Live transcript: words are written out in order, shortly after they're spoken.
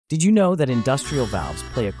Did you know that industrial valves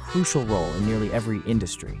play a crucial role in nearly every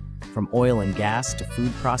industry, from oil and gas to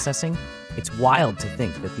food processing? It's wild to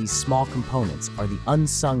think that these small components are the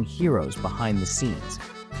unsung heroes behind the scenes,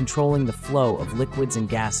 controlling the flow of liquids and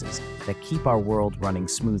gases that keep our world running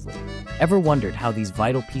smoothly. Ever wondered how these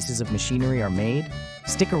vital pieces of machinery are made?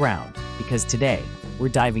 Stick around, because today we're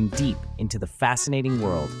diving deep into the fascinating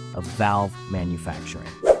world of valve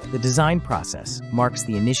manufacturing. The design process marks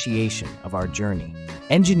the initiation of our journey.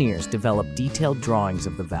 Engineers develop detailed drawings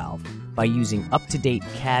of the valve by using up-to-date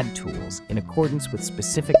CAD tools in accordance with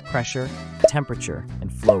specific pressure, temperature,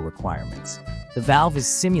 and flow requirements. The valve is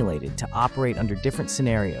simulated to operate under different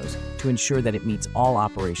scenarios to ensure that it meets all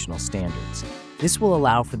operational standards. This will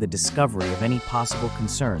allow for the discovery of any possible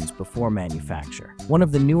concerns before manufacture. One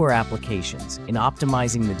of the newer applications in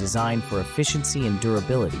optimizing the design for efficiency and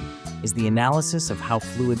durability is the analysis of how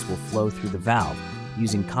fluids will flow through the valve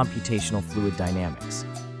using computational fluid dynamics.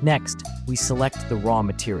 Next, we select the raw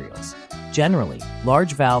materials. Generally,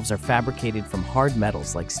 large valves are fabricated from hard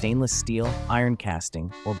metals like stainless steel, iron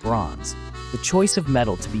casting, or bronze. The choice of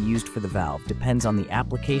metal to be used for the valve depends on the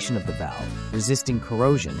application of the valve, resisting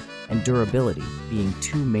corrosion and durability being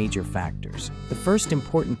two major factors. The first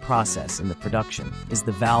important process in the production is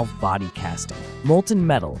the valve body casting. Molten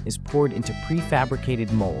metal is poured into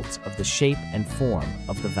prefabricated molds of the shape and form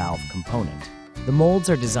of the valve component. The molds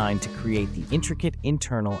are designed to create the intricate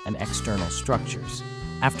internal and external structures.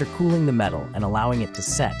 After cooling the metal and allowing it to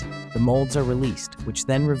set, the molds are released, which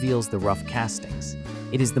then reveals the rough castings.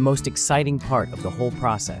 It is the most exciting part of the whole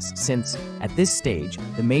process since, at this stage,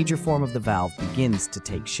 the major form of the valve begins to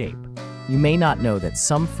take shape. You may not know that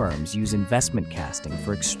some firms use investment casting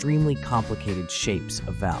for extremely complicated shapes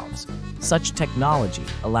of valves. Such technology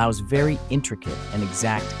allows very intricate and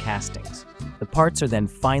exact castings. The parts are then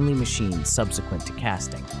finely machined subsequent to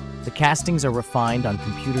casting. The castings are refined on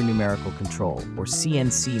computer numerical control, or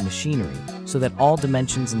CNC machinery, so that all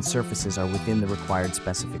dimensions and surfaces are within the required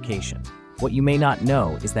specification. What you may not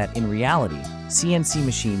know is that in reality, CNC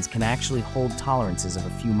machines can actually hold tolerances of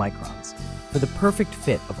a few microns. For the perfect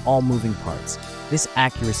fit of all moving parts, this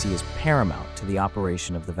accuracy is paramount to the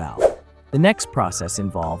operation of the valve. The next process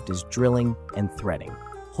involved is drilling and threading.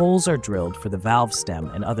 Holes are drilled for the valve stem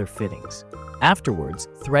and other fittings. Afterwards,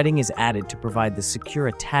 threading is added to provide the secure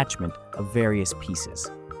attachment of various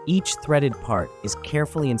pieces. Each threaded part is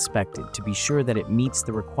carefully inspected to be sure that it meets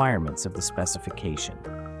the requirements of the specification.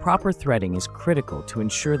 Proper threading is critical to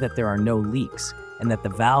ensure that there are no leaks and that the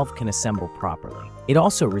valve can assemble properly. It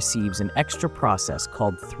also receives an extra process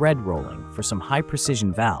called thread rolling for some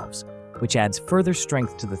high-precision valves, which adds further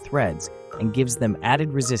strength to the threads and gives them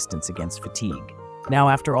added resistance against fatigue. Now,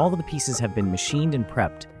 after all of the pieces have been machined and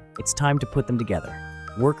prepped, it's time to put them together.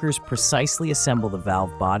 Workers precisely assemble the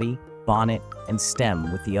valve body, bonnet, and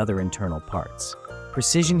stem with the other internal parts.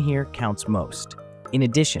 Precision here counts most. In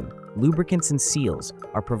addition, lubricants and seals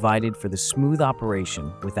are provided for the smooth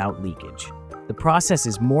operation without leakage. The process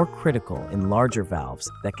is more critical in larger valves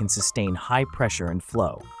that can sustain high pressure and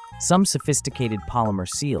flow. Some sophisticated polymer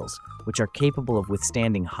seals, which are capable of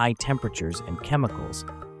withstanding high temperatures and chemicals,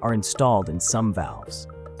 are installed in some valves.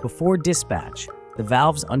 Before dispatch, the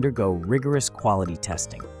valves undergo rigorous quality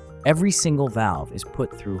testing. Every single valve is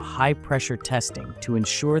put through high-pressure testing to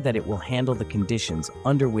ensure that it will handle the conditions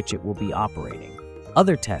under which it will be operating.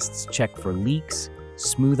 Other tests check for leaks,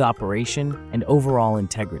 smooth operation, and overall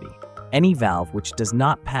integrity. Any valve which does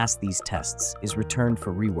not pass these tests is returned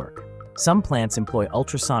for rework. Some plants employ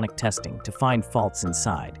ultrasonic testing to find faults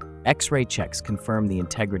inside. X-ray checks confirm the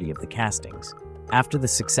integrity of the castings. After the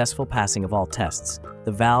successful passing of all tests,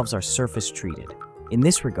 the valves are surface treated. In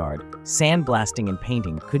this regard, sandblasting and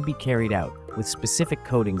painting could be carried out with specific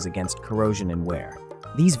coatings against corrosion and wear.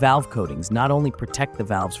 These valve coatings not only protect the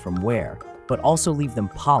valves from wear, but also leave them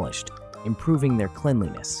polished, improving their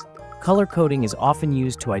cleanliness. Color coding is often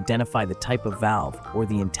used to identify the type of valve or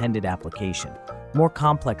the intended application. More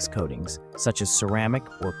complex coatings, such as ceramic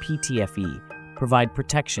or PTFE, provide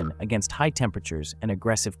protection against high temperatures and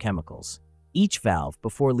aggressive chemicals. Each valve,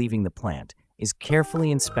 before leaving the plant, is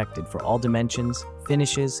carefully inspected for all dimensions,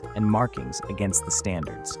 finishes, and markings against the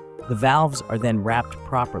standards. The valves are then wrapped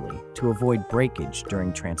properly to avoid breakage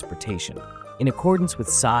during transportation. In accordance with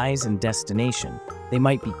size and destination, they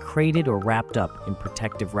might be crated or wrapped up in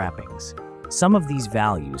protective wrappings. Some of these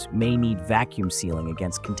valves may need vacuum sealing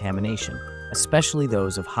against contamination, especially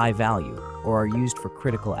those of high value or are used for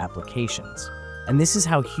critical applications. And this is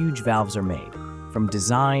how huge valves are made, from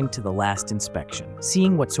design to the last inspection.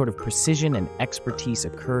 Seeing what sort of precision and expertise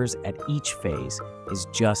occurs at each phase is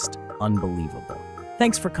just unbelievable.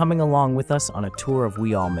 Thanks for coming along with us on a tour of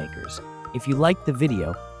We All Makers. If you liked the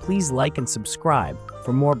video, Please like and subscribe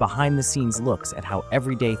for more behind-the-scenes looks at how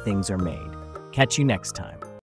everyday things are made. Catch you next time.